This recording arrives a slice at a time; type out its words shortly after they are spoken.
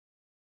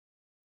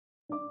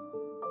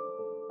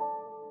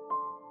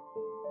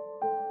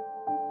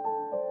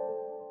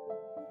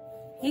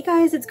Hey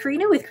guys, it's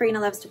Karina with Karina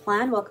Loves to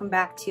Plan. Welcome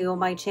back to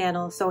my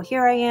channel. So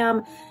here I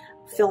am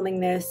filming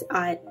this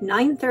at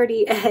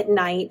 9:30 at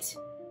night.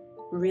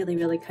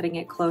 Really cutting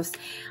it close.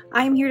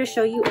 I'm here to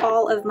show you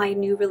all of my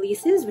new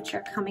releases, which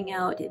are coming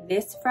out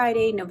this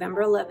Friday,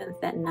 November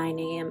 11th at 9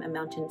 a.m.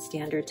 Mountain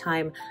Standard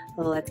Time.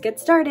 Let's get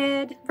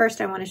started. First,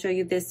 I want to show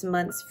you this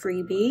month's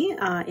freebie.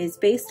 Is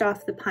based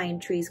off the Pine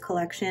Trees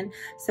collection.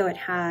 So it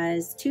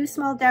has 2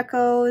 small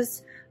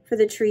decos for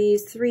the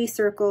trees, 3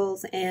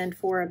 circles, and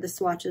 4 of the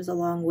swatches,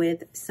 along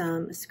with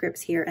some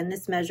scripts here. And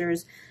this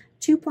measures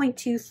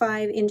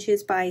 2.25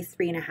 inches by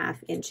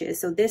 3.5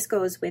 inches. So this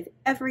goes with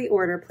every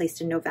order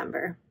placed in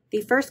November. The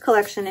first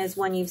collection is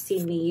one you've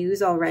seen me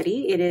use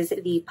already. It is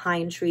the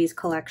Pine Trees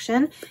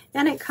collection,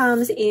 and it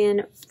comes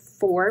in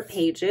 4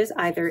 pages,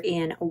 either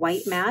in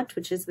white matte,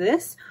 which is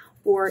this,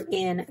 or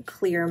in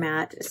clear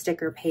matte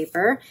sticker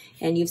paper.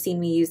 And you've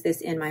seen me use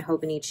this in my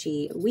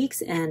Hobonichi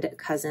Weeks and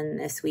Cousin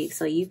this week.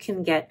 So you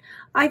can get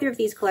either of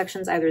these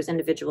collections either as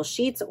individual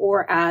sheets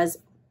or as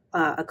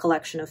a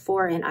collection of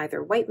 4 in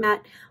either white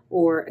matte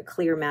or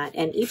clear matte.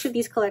 And each of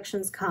these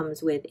collections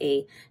comes with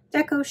a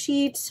deco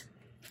sheet,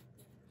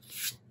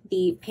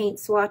 the paint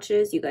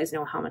swatches. You guys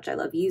know how much I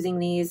love using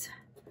these.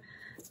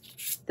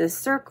 The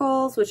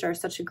circles, which are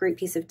such a great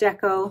piece of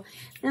deco,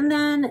 and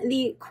then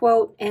the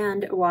quote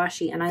and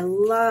washi. And I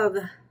love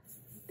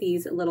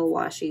these little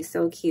washi,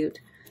 so cute,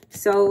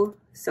 so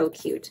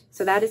cute.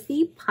 So that is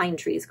the Pine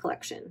Trees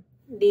collection.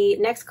 The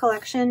next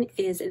collection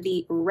is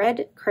the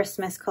Red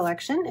Christmas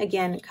collection,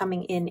 again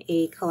coming in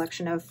a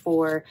collection of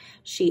 4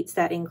 sheets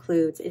that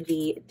includes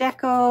the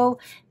deco,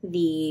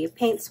 the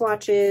paint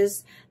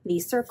swatches, the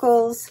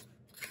circles,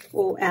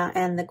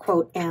 and the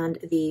quote and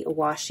the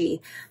washi.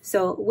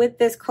 So with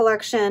this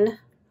collection,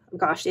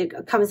 gosh,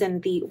 it comes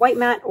in the white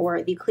matte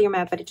or the clear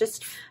matte, but it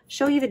just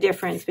show you the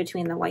difference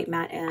between the white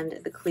matte and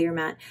the clear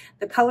matte.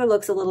 The color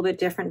looks a little bit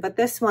different, but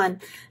this one,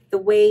 the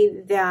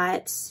way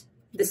that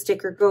the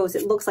sticker goes,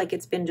 it looks like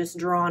it's been just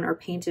drawn or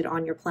painted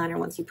on your planner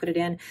once you put it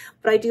in.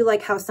 But I do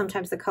like how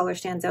sometimes the color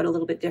stands out a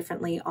little bit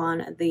differently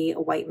on the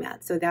white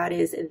matte. So that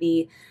is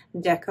the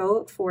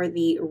deco for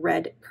the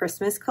Red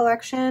Christmas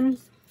collection.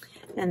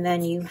 And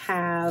then you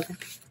have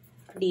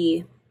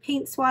the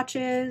paint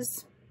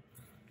swatches,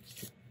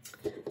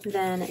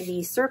 then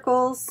the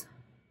circles,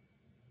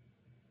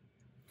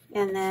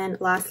 and then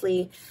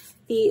lastly,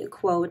 the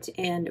quote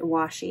and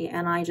washi.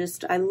 And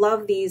I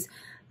love these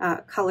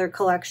color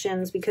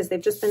collections because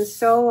they've just been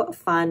so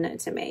fun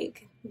to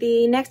make.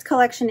 The next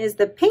collection is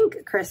the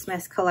Pink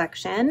Christmas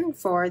collection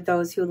for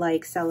those who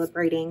like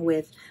celebrating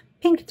with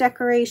pink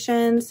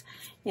decorations.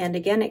 And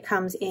again, it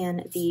comes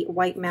in the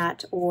white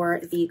matte or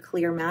the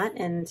clear matte,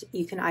 and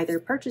you can either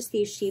purchase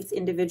these sheets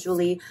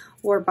individually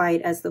or buy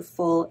it as the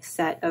full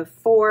set of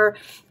 4.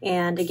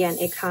 And again,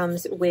 it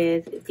comes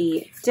with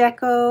the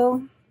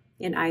deco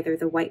in either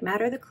the white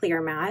matte or the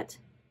clear matte.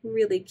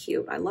 Really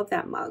cute. I love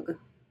that mug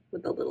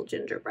with the little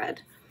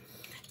gingerbread.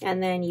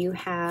 And then you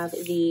have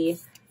the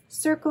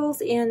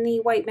circles in the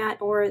white matte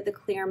or the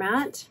clear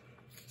matte.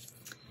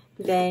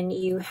 Then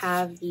you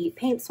have the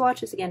paint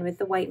swatches, again with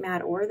the white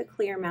matte or the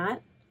clear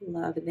matte.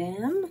 Love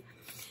them.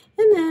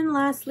 And then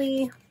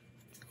lastly,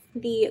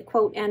 the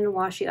quote and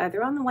washi,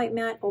 either on the white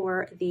matte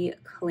or the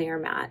clear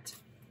matte.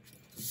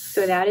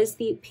 So that is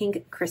the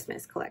Pink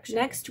Christmas collection.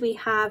 Next we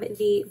have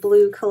the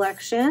Blue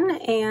collection,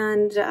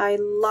 and I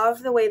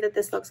love the way that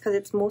this looks because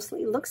it's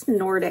mostly looks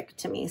Nordic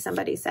to me,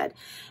 somebody said.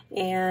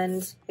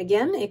 And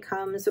again, it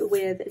comes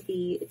with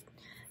the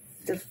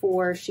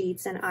 4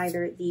 sheets in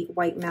either the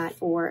white matte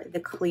or the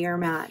clear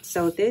matte.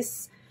 So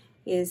this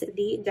is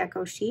the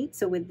deco sheet,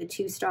 so with the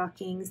 2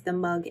 stockings, the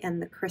mug,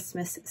 and the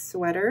Christmas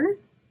sweater.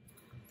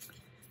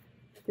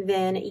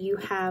 Then you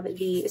have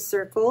the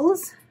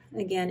circles,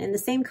 again in the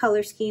same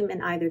color scheme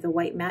in either the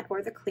white matte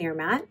or the clear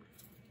matte.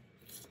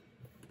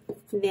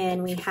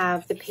 Then we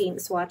have the paint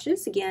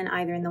swatches, again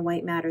either in the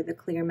white matte or the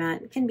clear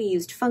matte. It can be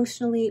used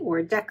functionally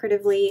or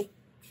decoratively.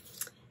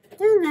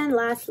 And then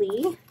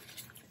lastly,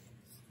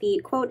 the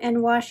quote and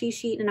washi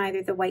sheet in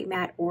either the white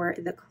matte or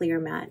the clear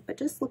matte. But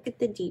just look at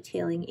the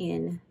detailing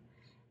in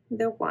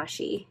the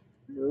washi.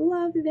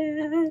 Love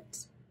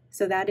that.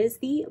 So that is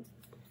the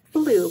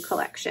Blue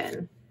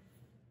collection.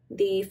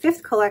 The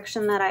 5th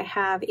collection that I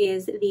have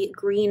is the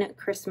Green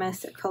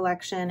Christmas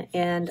collection,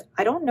 and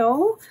I don't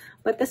know,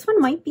 but this one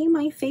might be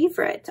my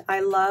favorite. I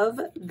love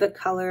the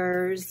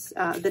colors,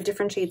 the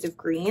different shades of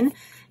green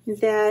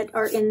that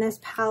are in this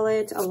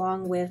palette,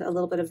 along with a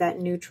little bit of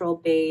that neutral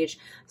beige.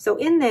 So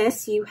in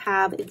this, you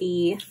have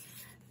the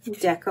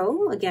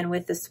deco, again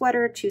with the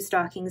sweater, 2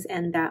 stockings,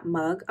 and that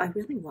mug. I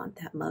really want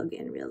that mug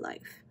in real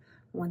life.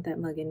 I want that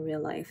mug in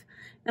real life.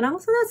 And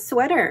also that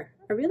sweater.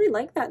 I really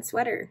like that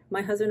sweater.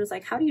 My husband was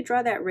like, how do you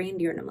draw that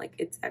reindeer? And I'm like,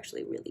 it's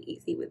actually really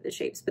easy with the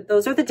shapes. But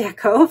those are the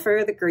deco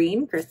for the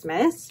Green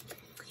Christmas.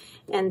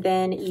 And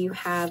then you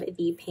have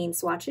the paint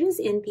swatches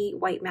in the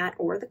white matte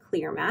or the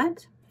clear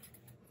matte.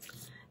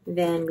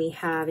 Then we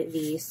have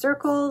the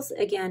circles,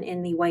 again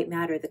in the white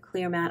matte or the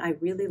clear matte. I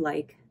really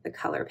like the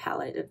color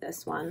palette of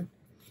this one.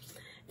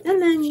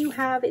 And then you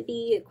have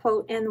the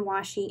quote and the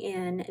washi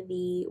in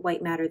the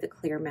white matte or the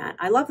clear matte.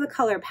 I love the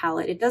color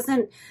palette. It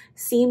doesn't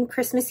seem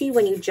Christmassy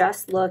when you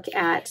just look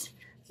at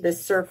the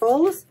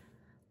circles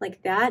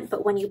like that,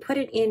 but when you put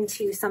it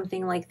into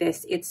something like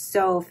this, it's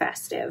so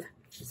festive.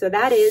 So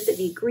that is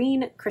the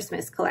Green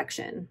Christmas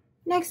collection.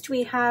 Next,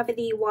 we have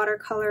the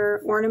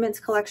watercolor ornaments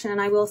collection, and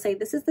I will say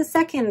this is the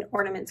second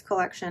ornaments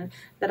collection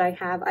that I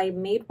have. I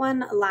made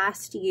one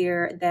last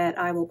year that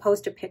I will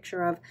post a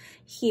picture of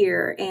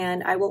here,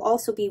 and I will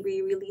also be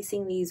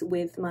re-releasing these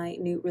with my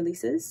new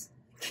releases,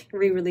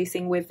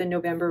 re-releasing with the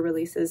November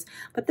releases.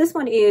 But this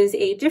one is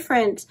a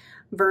different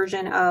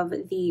version of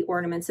the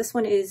ornaments. This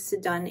one is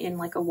done in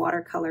like a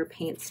watercolor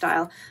paint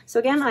style. So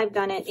again, I've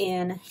done it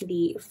in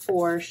the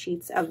 4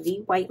 sheets of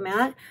the white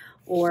matte,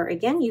 or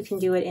again, you can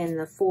do it in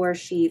the 4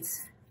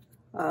 sheets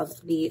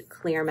of the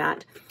clear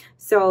matte.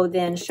 So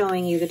then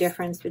showing you the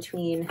difference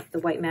between the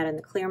white matte and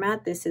the clear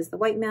matte. This is the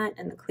white matte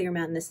and the clear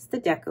matte, and this is the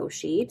deco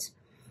sheet.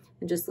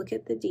 And just look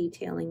at the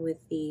detailing with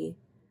the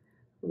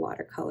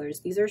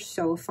watercolors. These are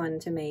so fun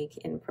to make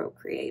in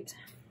Procreate.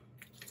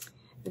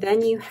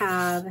 Then you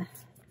have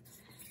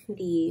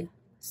the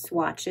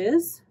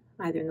swatches,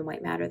 either in the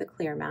white matte or the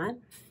clear matte.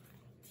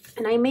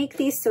 And I make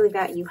these so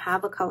that you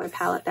have a color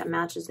palette that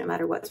matches no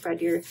matter what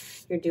spread you're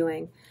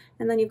doing.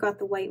 And then you've got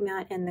the white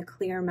matte and the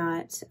clear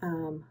matte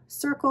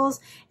circles.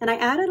 And I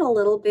added a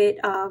little bit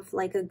of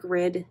like a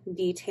grid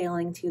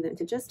detailing to them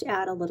to just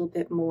add a little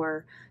bit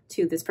more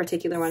to this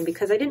particular one,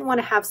 because I didn't want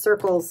to have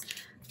circles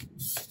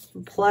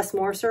plus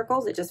more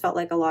circles. It just felt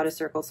like a lot of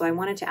circles. So I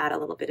wanted to add a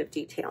little bit of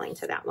detailing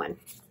to that one.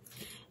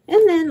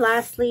 And then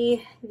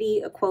lastly,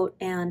 the quote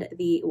and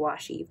the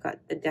washi. You've got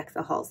the deck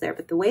the halls there.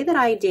 But the way that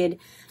I did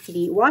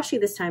the washi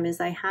this time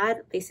is I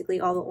had basically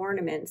all the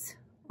ornaments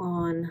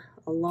on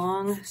a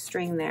long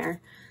string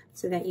there,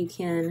 so that you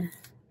can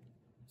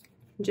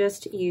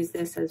just use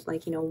this as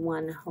like, you know,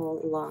 one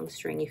whole long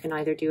string. You can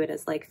either do it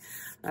as like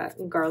a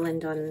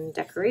garland on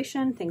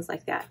decoration, things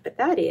like that. But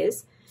that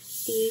is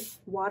the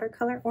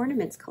watercolor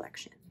ornaments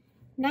collection.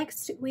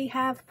 Next, we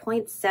have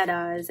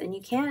poinsettias, and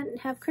you can't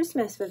have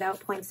Christmas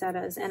without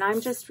poinsettias. And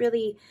I'm just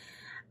really,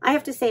 I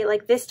have to say,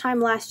 like this time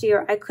last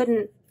year, I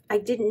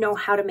didn't know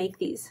how to make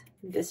these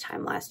this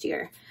time last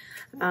year.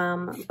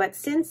 But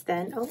since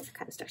then, oh, it's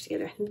kind of stuck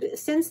together.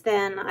 Since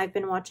then, I've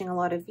been watching a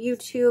lot of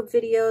YouTube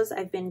videos.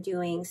 I've been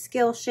doing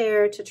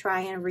Skillshare to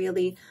try and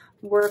really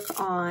work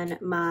on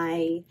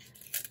my,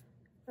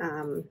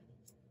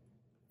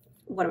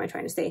 what am I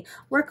trying to say?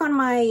 Work on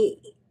my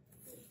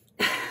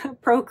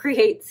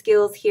Procreate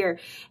skills here.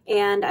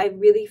 And I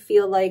really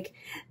feel like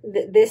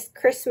this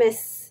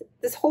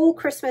whole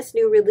Christmas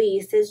new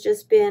release has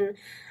just been,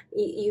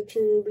 you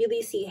can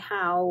really see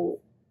how,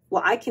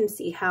 well, I can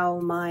see how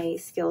my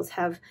skills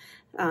have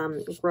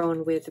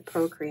grown with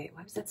Procreate.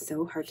 Why was that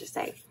so hard to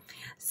say?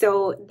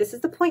 So this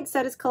is the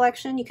poinsettias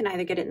collection. You can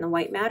either get it in the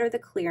white matte or the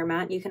clear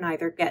matte. You can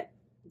either get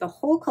the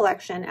whole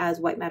collection as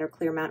white matte or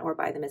clear matte, or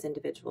buy them as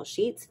individual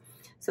sheets.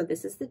 So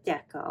this is the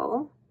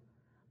deco.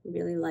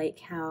 Really like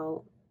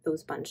how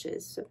those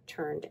bunches have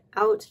turned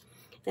out.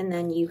 And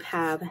then you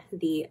have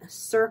the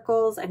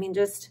circles. I mean,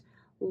 just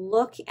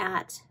look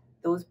at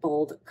those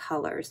bold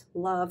colors.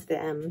 Love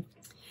them.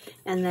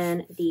 And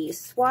then the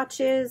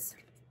swatches.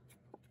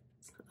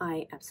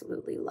 I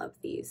absolutely love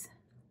these.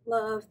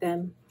 Love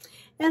them.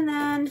 And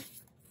then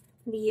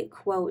the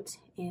quote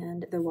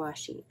and the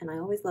washi. And I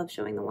always love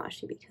showing the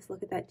washi because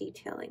look at that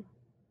detailing.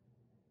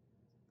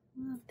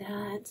 Love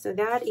that. So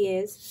that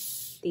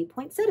is the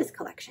poinsettias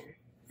collection.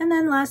 And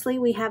then lastly,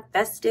 we have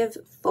festive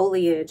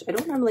foliage. I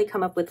don't normally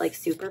come up with like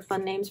super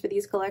fun names for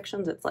these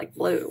collections. It's like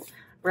blue,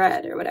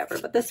 red, or whatever.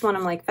 But this one,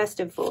 I'm like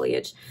festive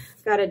foliage.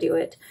 Gotta do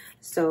it.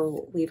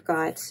 So we've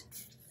got,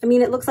 I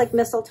mean, it looks like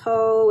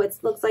mistletoe. It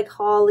looks like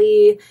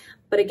holly.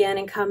 But again,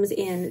 it comes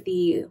in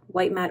the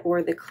white matte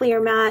or the clear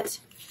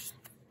matte.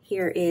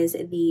 Here is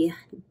the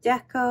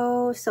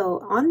deco.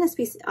 So on this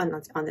piece, on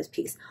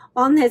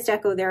this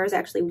deco, there is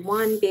actually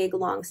one big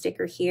long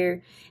sticker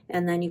here.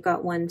 And then you've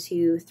got 1,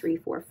 2, 3,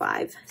 4,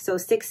 5. So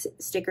 6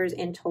 stickers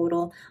in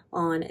total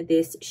on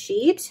this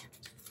sheet.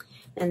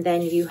 And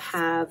then you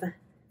have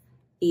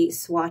the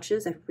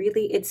swatches.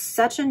 It's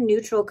such a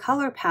neutral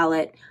color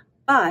palette,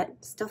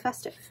 but still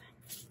festive.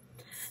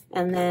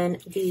 And then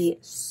the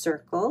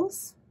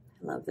circles.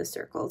 I love the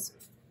circles.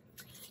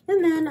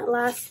 And then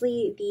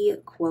lastly,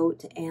 the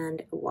quote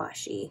and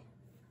washi.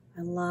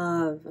 I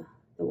love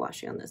the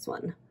washi on this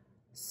one.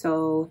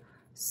 So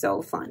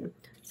fun.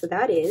 So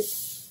that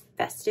is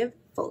festive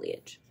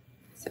foliage.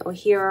 So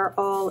here are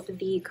all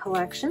the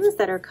collections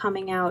that are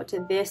coming out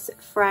this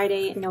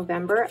Friday,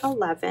 November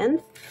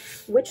 11th.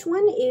 Which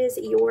one is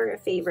your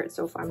favorite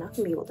so far? I'm not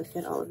gonna be able to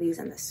fit all of these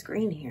on the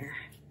screen here.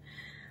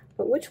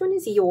 But which one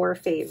is your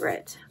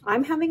favorite?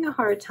 I'm having a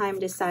hard time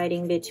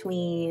deciding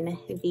between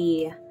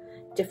the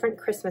different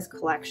Christmas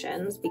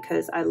collections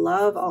because I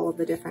love all of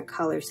the different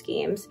color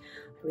schemes.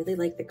 I really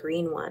like the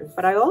green one,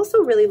 but I also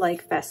really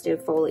like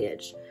festive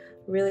foliage.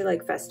 Really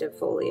like festive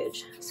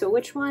foliage. So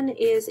which one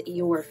is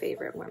your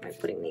favorite? Where am I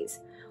putting these?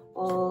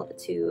 all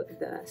to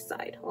the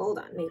side. Hold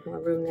on, make more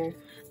room there.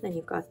 Then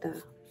you've got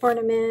the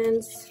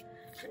ornaments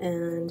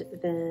and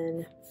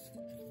then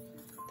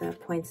the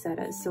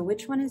poinsettias. So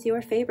which one is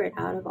your favorite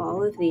out of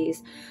all of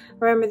these?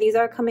 Remember, these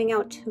are coming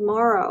out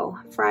tomorrow,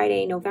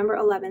 Friday, November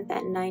 11th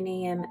at 9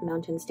 a.m.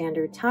 Mountain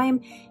Standard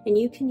Time. And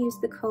you can use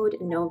the code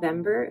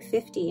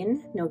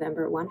November15,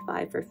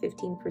 November15 for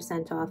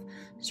 15% off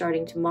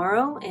starting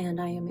tomorrow. And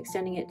I am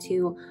extending it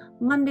to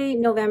Monday,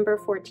 November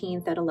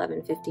 14th at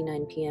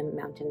 11:59 p.m.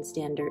 Mountain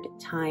Standard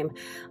Time.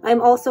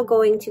 I'm also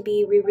going to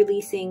be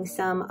re-releasing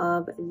some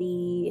of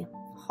the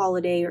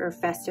holiday or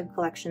festive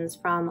collections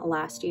from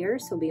last year,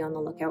 so be on the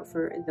lookout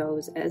for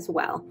those as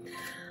well.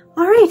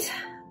 All right,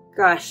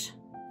 gosh,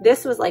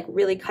 this was like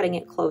really cutting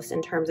it close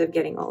in terms of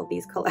getting all of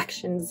these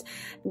collections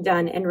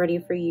done and ready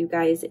for you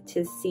guys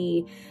to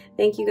see.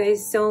 Thank you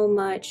guys so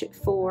much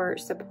for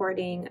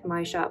supporting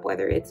my shop,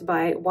 whether it's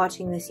by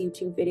watching this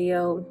YouTube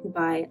video,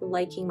 by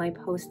liking my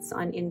posts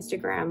on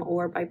Instagram,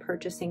 or by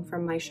purchasing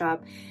from my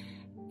shop.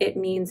 It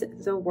means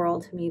the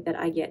world to me that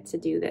I get to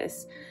do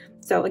this.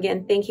 So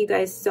again, thank you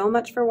guys so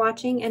much for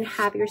watching and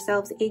have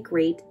yourselves a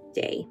great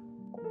day.